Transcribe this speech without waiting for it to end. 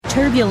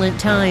Turbulent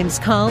times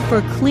call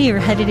for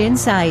clear-headed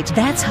insight.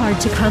 That's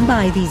hard to come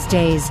by these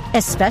days,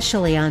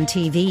 especially on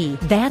TV.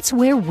 That's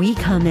where we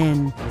come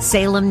in.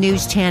 Salem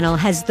News Channel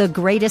has the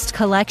greatest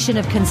collection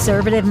of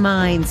conservative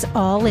minds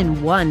all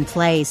in one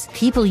place.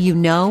 People you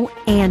know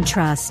and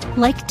trust,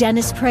 like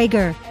Dennis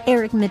Prager,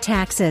 Eric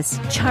Metaxas,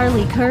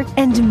 Charlie Kirk,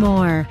 and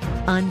more.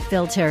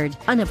 Unfiltered,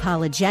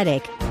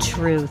 unapologetic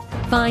truth.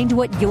 Find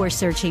what you're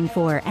searching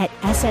for at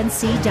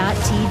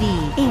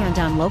snc.tv and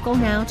on Local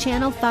Now,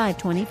 Channel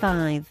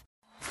 525.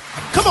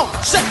 Come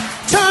on, say,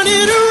 turn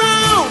it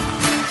around.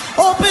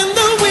 Open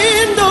the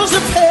windows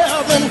of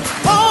heaven.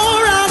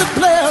 Pour out a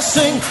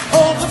blessing,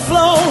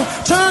 overflow.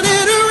 Turn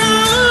it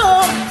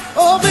around.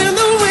 Open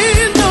the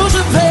windows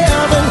of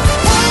heaven.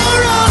 Pour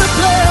out a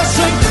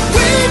blessing.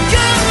 We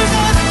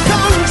cannot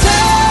contain.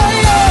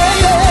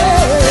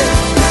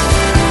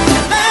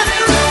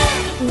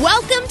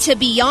 Welcome to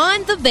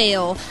Beyond the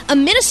Veil, a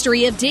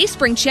ministry of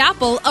Dayspring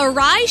Chapel.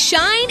 Arise,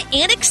 shine,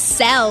 and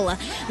excel.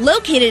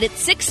 Located at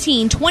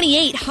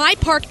 1628 High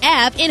Park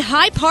Ave in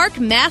High Park,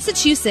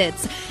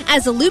 Massachusetts.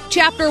 As Luke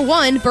chapter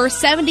 1, verse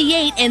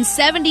 78 and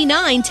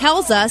 79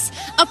 tells us,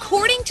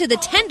 according to the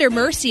tender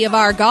mercy of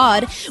our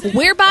God,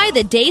 whereby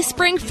the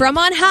dayspring from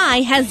on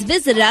high has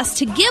visited us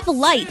to give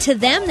light to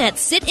them that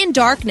sit in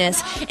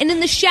darkness and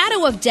in the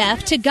shadow of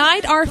death, to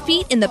guide our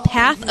feet in the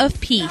path of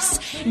peace.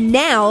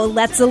 Now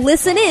let's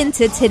listen in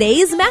to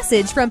today's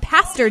message from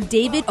Pastor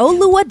David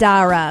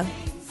Oluwadara.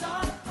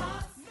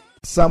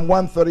 Psalm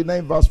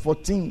 139 verse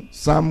 14.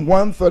 Psalm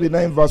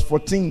 139 verse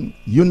 14.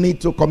 You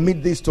need to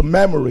commit this to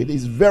memory. It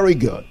is very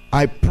good.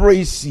 I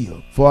praise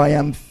you, for I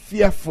am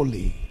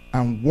fearfully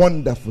and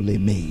wonderfully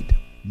made.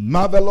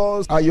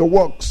 Marvelous are your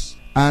works,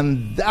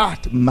 and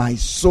that my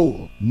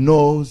soul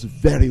knows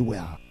very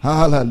well.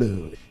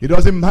 Hallelujah. It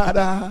doesn't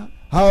matter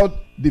how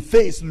the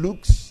face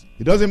looks.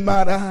 It doesn't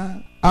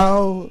matter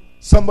how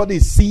somebody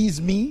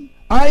sees me.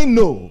 I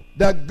know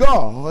that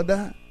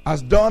God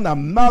has done a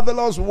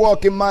marvelous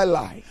work in my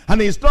life.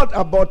 And it's not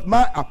about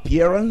my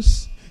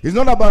appearance. It's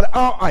not about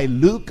how I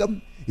look.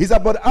 It's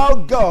about how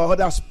God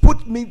has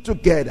put me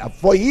together.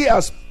 For He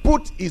has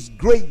put His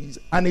grace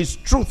and His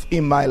truth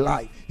in my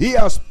life. He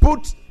has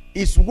put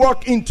His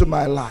work into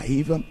my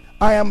life.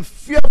 I am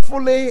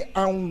fearfully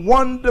and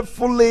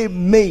wonderfully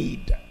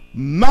made.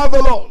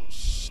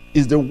 Marvelous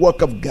is the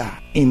work of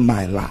God in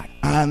my life.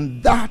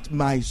 And that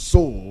my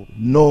soul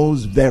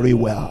knows very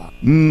well.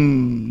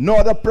 No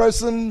other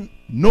person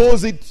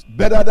knows it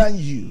better than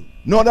you.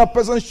 No other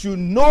person should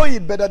know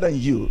it better than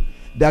you,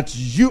 that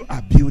you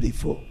are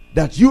beautiful,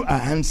 that you are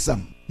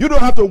handsome. You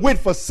don't have to wait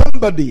for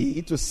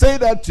somebody to say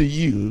that to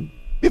you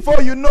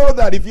before you know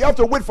that. If you have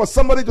to wait for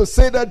somebody to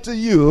say that to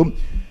you,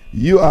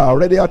 you are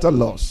already at a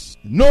loss.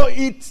 Know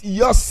it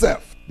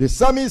yourself. The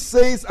psalmist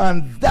says,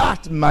 and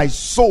that my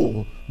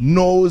soul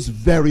knows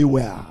very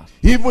well.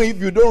 Even if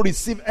you don't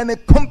receive any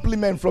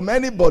compliment from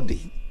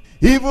anybody,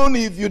 even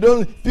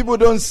if people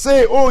don't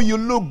say, oh, you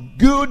look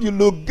good, you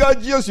look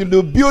gorgeous, you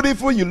look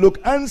beautiful, you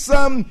look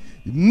handsome,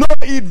 know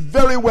it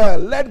very well.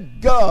 Let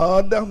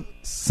God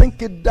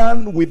sink it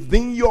down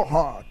within your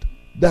heart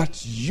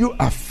that you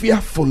are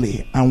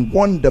fearfully and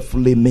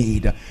wonderfully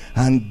made.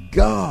 And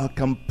God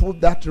can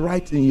put that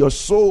right in your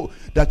soul,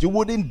 that you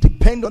wouldn't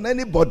depend on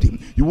anybody.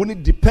 You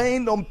wouldn't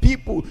depend on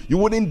people. You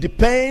wouldn't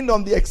depend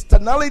on the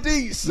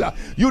externalities.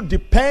 You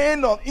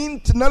depend on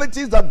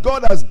internalities that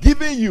God has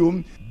given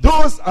you.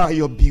 Those are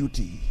your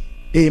beauty.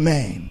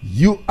 Amen.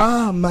 You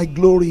are my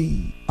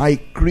glory. I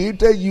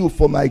created you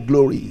for my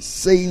glory,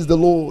 says the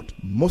Lord.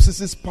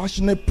 Moses'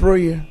 passionate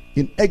prayer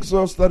in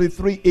Exodus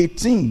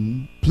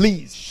 33:18,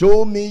 please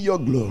show me your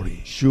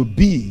glory, should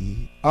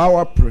be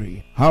our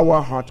prayer, our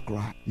heart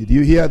cry. Did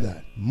you hear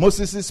that?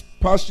 Moses'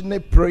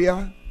 passionate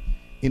prayer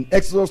in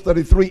Exodus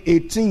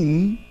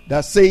 33:18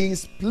 that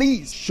says,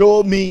 please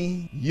show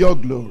me your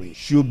glory,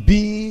 should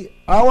be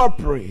our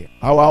prayer,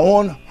 our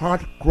own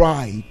heart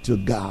cry to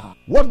God.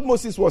 What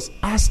Moses was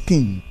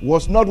asking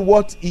was not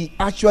what he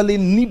actually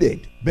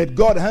needed, but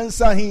God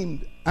answered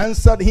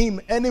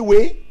him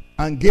anyway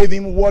and gave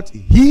him what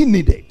he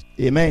needed.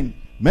 Amen.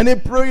 Many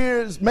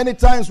prayers, many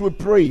times we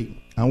pray,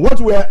 and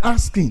what we are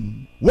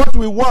asking, what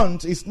we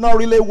want, is not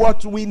really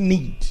what we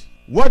need.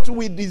 What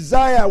we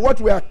desire, what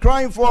we are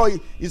crying for,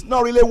 is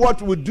not really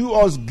what will do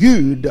us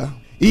good.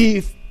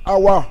 If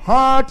our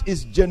heart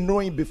is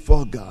genuine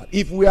before God,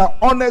 if we are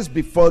honest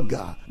before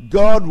God,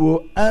 God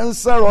will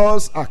answer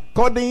us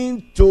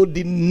according to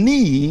the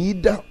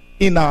need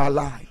in our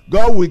life.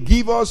 God will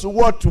give us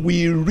what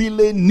we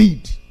really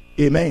need.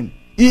 Amen.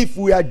 If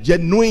we are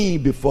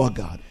genuine before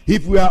God,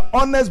 if we are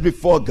honest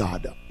before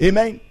God.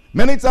 Amen.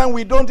 Many times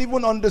we don't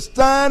even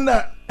understand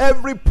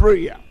every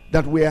prayer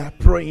that we are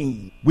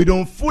praying. We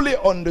don't fully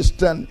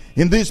understand.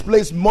 In this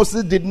place,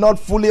 Moses did not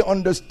fully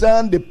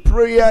understand the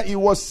prayer he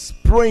was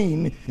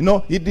praying.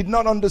 He did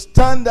not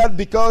understand that,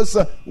 because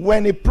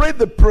when he prayed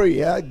the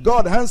prayer,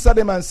 God answered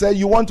him and said,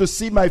 you want to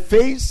see my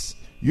face?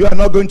 You are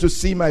not going to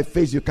see my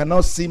face. You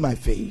cannot see my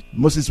face.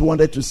 Moses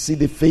wanted to see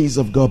the face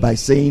of God by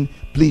saying,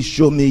 please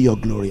show me your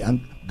glory.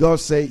 And God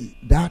say,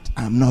 that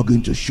I'm not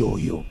going to show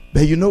you.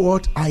 But you know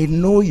what? I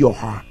know your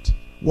heart.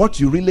 What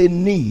you really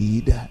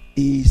need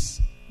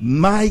is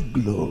my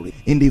glory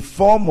in the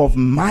form of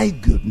my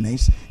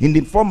goodness, in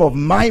the form of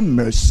my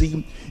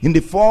mercy, in the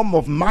form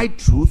of my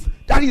truth.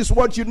 That is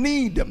what you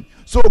need.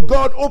 So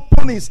God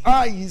opened his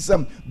eyes.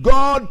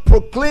 God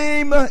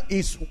proclaimed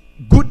his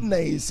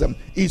goodness,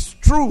 his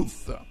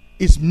truth,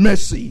 his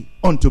mercy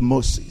unto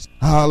Moses.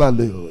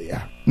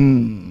 Hallelujah.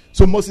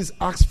 So Moses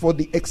asked for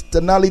the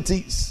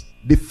externalities,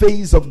 the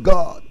face of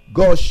God.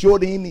 God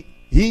showed him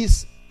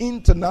his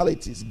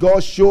internalities.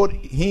 God showed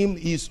him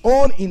his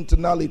own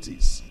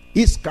internalities,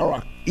 his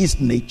character, his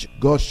nature.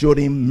 God showed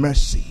him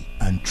mercy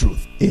and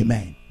truth.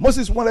 Amen.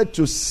 Moses wanted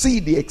to see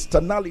the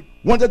externality,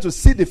 wanted to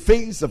see the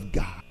face of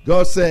God.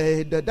 God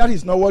said, that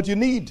is not what you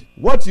need.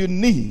 What you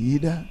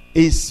need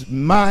is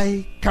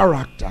my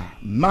character,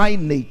 my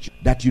nature,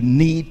 that you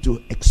need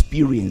to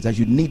experience, that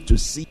you need to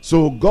see.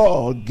 So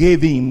God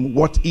gave him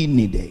what he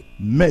needed,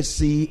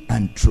 mercy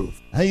and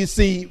truth. And you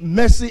see,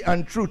 mercy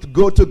and truth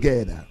go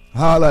together.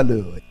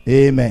 Hallelujah.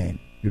 Amen.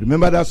 You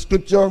remember that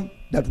scripture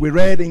that we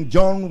read in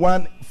John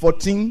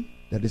 1:14?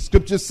 That the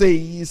scripture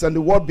says, and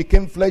the word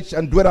became flesh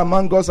and dwelt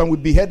among us, and we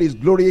beheld his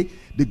glory,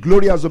 the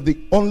glory as of the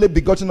only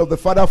begotten of the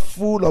Father,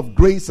 full of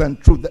grace and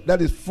truth.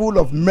 That is full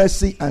of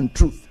mercy and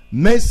truth.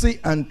 Mercy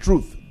and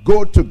truth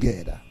go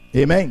together.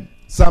 Amen.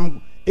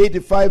 Psalm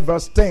 85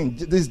 verse 10.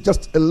 This is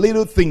just a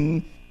little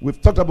thing. We've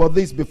talked about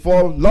this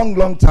before,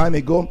 long time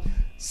ago.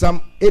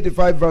 Psalm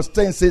 85 verse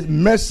 10 says,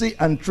 mercy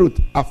and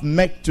truth have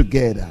met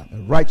together.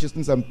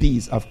 Righteousness and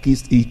peace have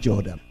kissed each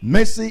other.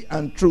 Mercy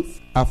and truth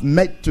have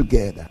met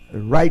together.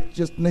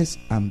 Righteousness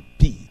and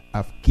peace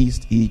have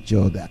kissed each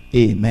other.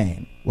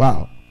 Amen.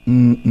 Wow.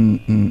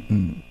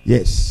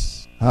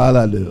 Yes.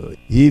 Hallelujah.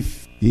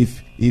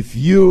 If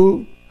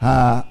you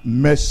are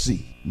mercy,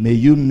 may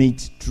you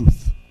meet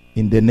truth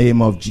in the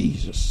name of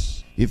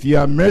Jesus. If you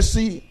are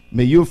mercy,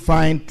 may you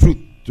find truth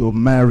to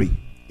marry.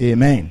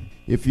 Amen.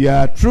 If you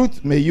are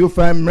truth, may you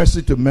find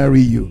mercy to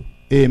marry you.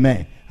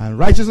 Amen. And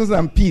righteousness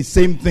and peace,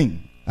 same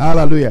thing.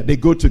 Hallelujah. They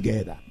go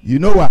together. You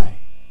know why?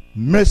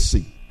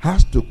 Mercy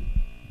has to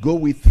go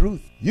with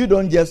truth. You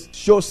don't just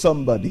show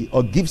somebody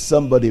or give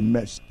somebody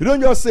mercy. You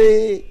don't just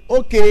say,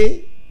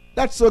 okay,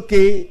 that's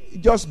okay,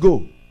 just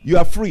go. You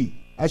are free.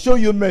 I show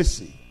you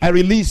mercy. I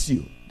release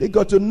you. They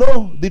got to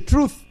know the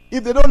truth.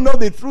 If they don't know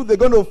the truth, they're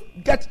going to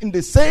get in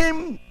the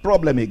same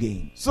problem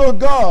again. So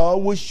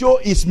God will show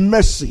his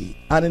mercy,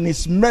 and in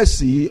his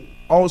mercy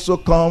also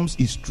comes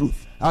his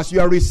truth. As you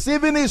are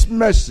receiving his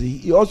mercy,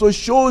 he also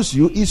shows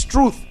you his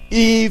truth.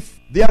 If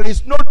there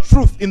is no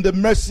truth in the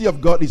mercy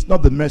of God, it's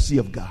not the mercy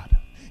of God.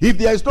 If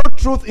there is no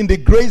truth in the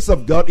grace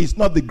of God, it's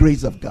not the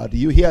grace of God. Do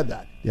you hear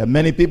that? There are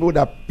many people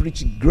that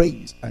preach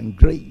grace and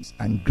grace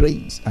and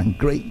grace and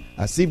grace,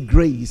 as if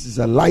grace is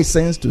a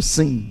license to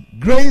sin.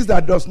 Grace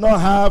that does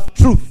not have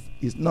truth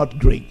is not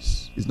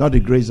grace. It's not the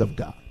grace of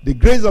God. The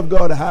grace of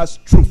God has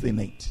truth in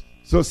it.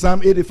 So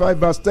Psalm 85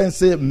 verse 10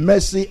 says,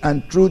 mercy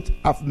and truth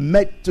have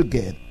met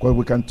together. Well,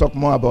 we can talk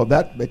more about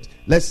that, but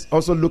let's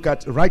also look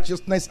at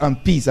righteousness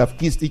and peace have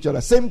kissed each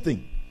other. Same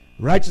thing.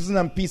 Righteousness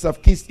and peace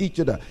have kissed each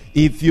other.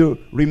 If you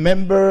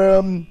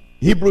remember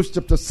Hebrews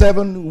chapter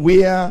 7,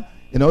 where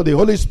the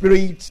Holy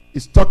Spirit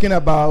is talking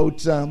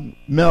about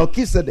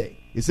Melchizedek.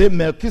 He said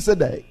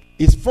Melchizedek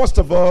is first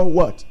of all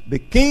what? The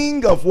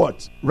king of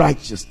what?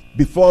 Righteous.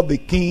 Before the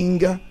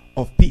king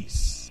of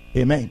peace.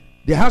 Amen.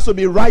 There has to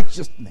be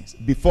righteousness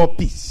before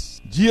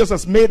peace. Jesus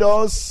has made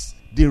us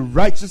the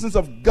righteousness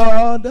of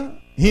God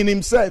in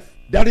himself.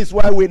 That is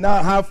why we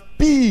now have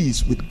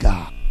peace with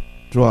God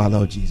through our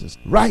Lord Jesus.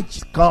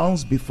 Righteousness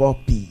comes before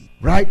peace.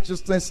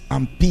 Righteousness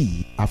and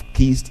peace have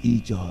kissed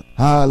each other.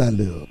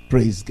 Hallelujah.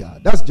 Praise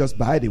God. That's just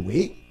by the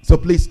way. So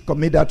please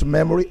commit that to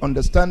memory.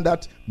 Understand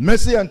that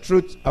mercy and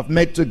truth have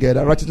met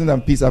together. Righteousness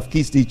and peace have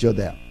kissed each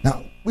other.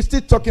 Now, we're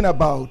still talking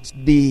about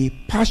the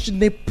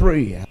passionate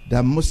prayer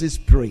that Moses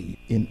prayed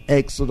in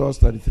Exodus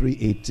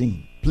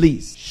 33:18.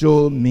 Please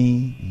show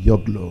me your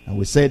glory. And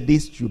we said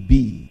this should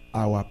be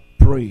our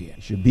prayer,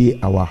 should be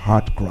our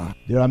heart cry.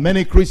 There are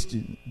many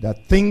Christians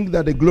that think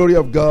that the glory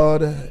of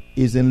God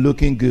is in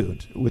looking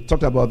good. We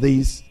talked about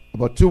this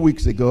about 2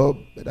 weeks ago,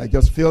 but I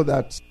just feel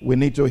that we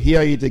need to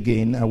hear it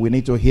again, and we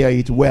need to hear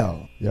it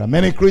well. There are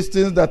many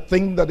Christians that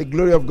think that the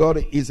glory of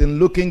God is in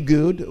looking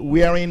good,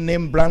 wearing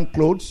name brand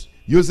clothes,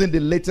 using the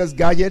latest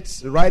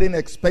gadgets, riding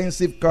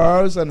expensive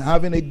cars, and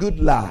having a good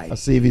life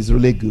as if it's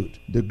really good.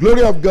 The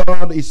glory of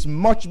God is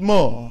much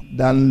more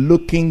than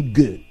looking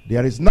good.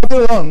 There is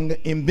nothing wrong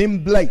in being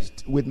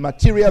blessed with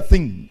material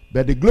things,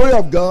 but the glory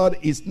of God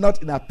is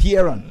not in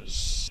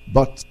appearance,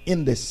 but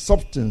in the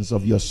substance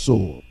of your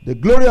soul. The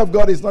glory of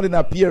God is not in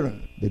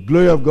appearance. The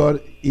glory of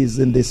God is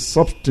in the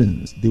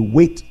substance, the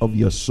weight of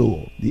your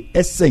soul, the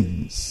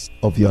essence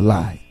of your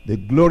life. The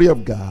glory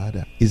of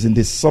God is in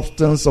the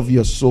substance of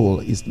your soul.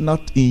 It's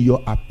not in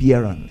your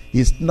appearance.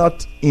 It's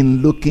not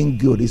in looking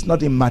good. It's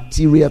not in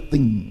material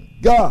things.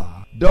 God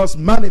does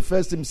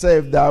manifest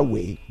himself that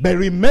way. But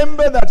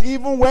remember that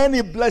even when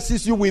he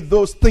blesses you with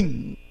those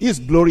things, his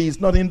glory is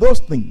not in those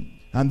things.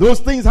 And those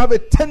things have a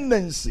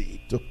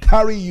tendency to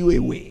carry you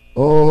away.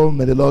 Oh,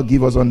 may the Lord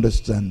give us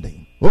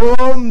understanding.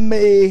 Oh,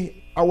 may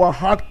our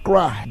heart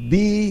cry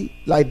be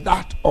like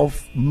that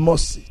of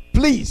Moses.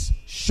 Please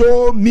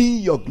show me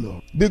your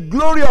glory. The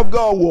glory of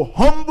God will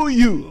humble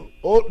you.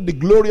 Oh, the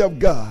glory of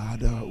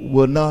God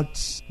will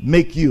not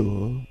make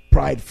you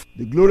prideful.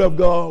 The glory of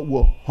God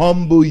will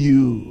humble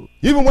you.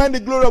 Even when the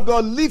glory of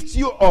God lifts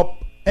you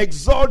up,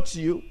 exalts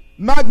you,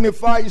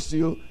 magnifies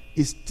you,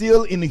 is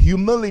still in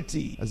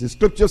humility. As the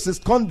scripture says,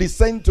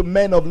 condescend to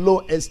men of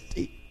low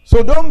estate.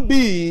 So don't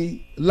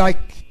be like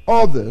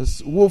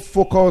others who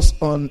focus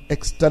on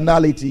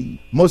externality.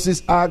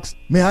 Moses asked,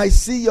 may I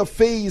see your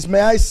face? May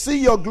I see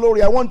your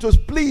glory? I want to,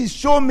 please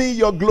show me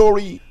your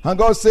glory. And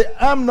God said,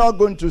 I'm not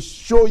going to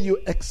show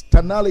you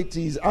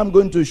externalities. I'm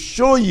going to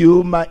show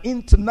you my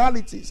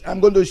internalities. I'm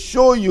going to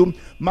show you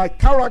my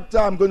character.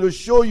 I'm going to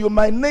show you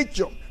my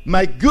nature,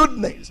 my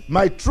goodness,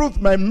 my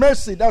truth, my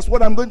mercy. That's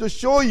what I'm going to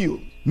show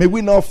you. May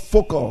we not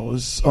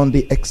focus on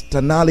the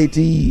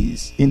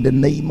externalities in the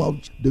name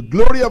of Jesus. The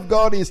glory of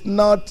God is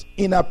not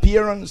in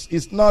appearance,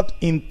 it's not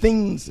in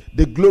things.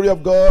 The glory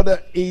of God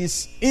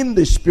is in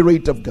the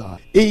Spirit of God,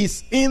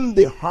 is in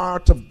the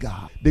heart of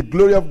God. The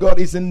glory of God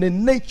is in the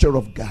nature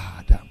of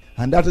God.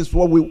 And that is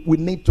what we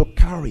need to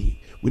carry.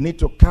 We need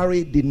to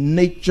carry the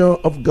nature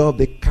of God,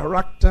 the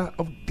character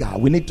of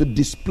God. We need to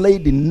display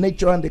the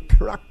nature and the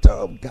character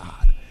of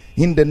God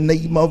in the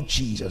name of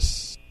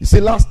Jesus. You see,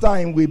 last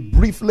time we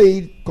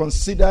briefly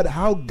considered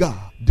how God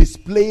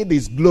displayed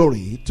his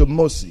glory to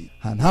Moses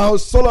and how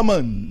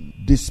Solomon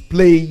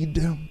displayed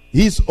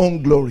his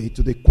own glory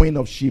to the Queen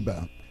of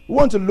Sheba. We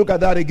want to look at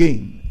that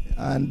again,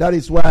 and that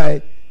is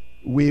why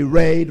we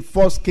read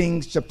 1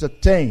 Kings chapter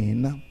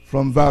 10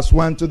 from verse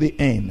 1 to the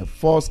end.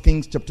 1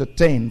 Kings chapter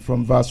 10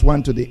 from verse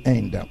 1 to the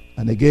end.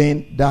 And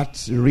again,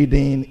 that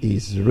reading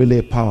is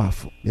really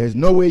powerful. There's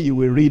no way you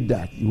will read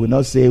that. You will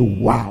not say,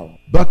 wow.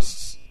 But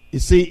you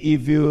see,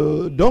 if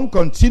you don't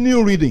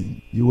continue reading,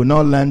 you will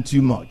not learn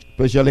too much.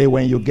 Especially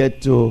when you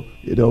get to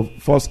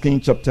 1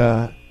 Kings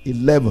chapter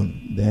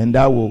 11. Then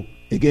that will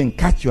again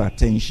catch your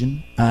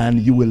attention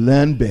and you will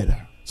learn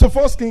better. So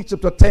 1 Kings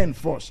chapter 10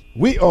 first.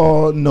 We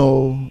all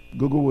know,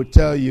 Google will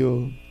tell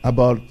you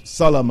about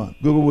Solomon.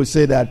 Google will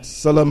say that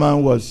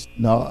Solomon was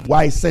the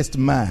wisest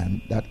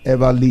man that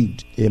ever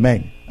lived.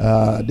 Amen.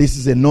 This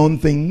is a known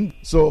thing.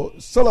 So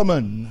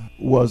Solomon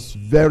was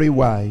very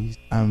wise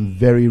and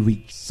very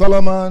rich.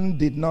 Solomon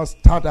did not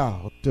start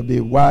out to be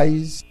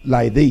wise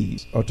like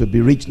this or to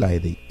be rich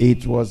like this.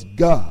 It was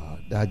God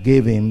that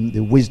gave him the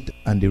wisdom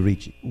and the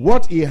riches.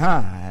 What he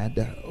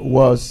had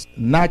was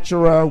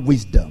natural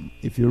wisdom.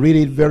 If you read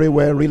it very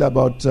well, read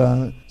about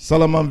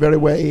Solomon very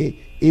well,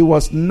 he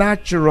was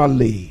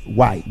naturally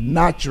wise.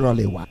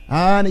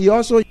 And he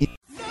also...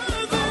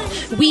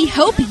 We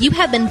hope you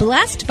have been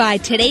blessed by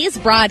today's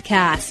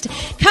broadcast.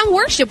 Come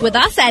worship with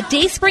us at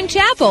Dayspring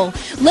Chapel,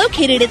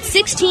 located at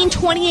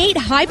 1628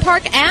 High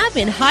Park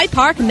Ave in High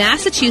Park,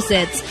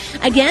 Massachusetts.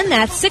 Again,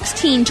 that's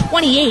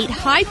 1628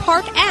 High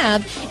Park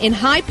Ave in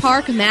High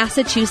Park,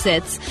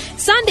 Massachusetts.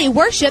 Sunday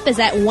worship is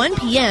at 1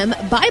 p.m.,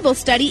 Bible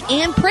study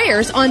and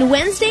prayers on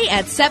Wednesday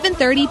at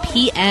 7:30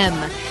 p.m.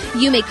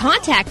 You may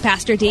contact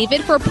Pastor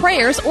David for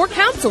prayers or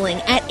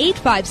counseling at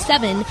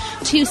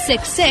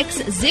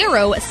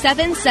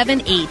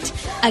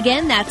 857-266-0778.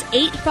 Again, that's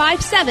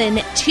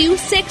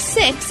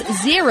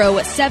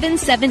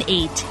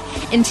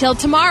 857-266-0778. Until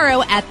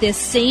tomorrow at this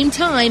same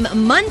time,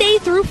 Monday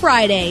through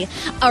Friday,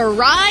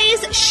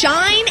 arise,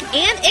 shine,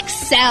 and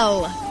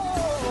excel.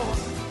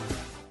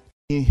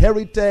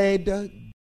 Inherited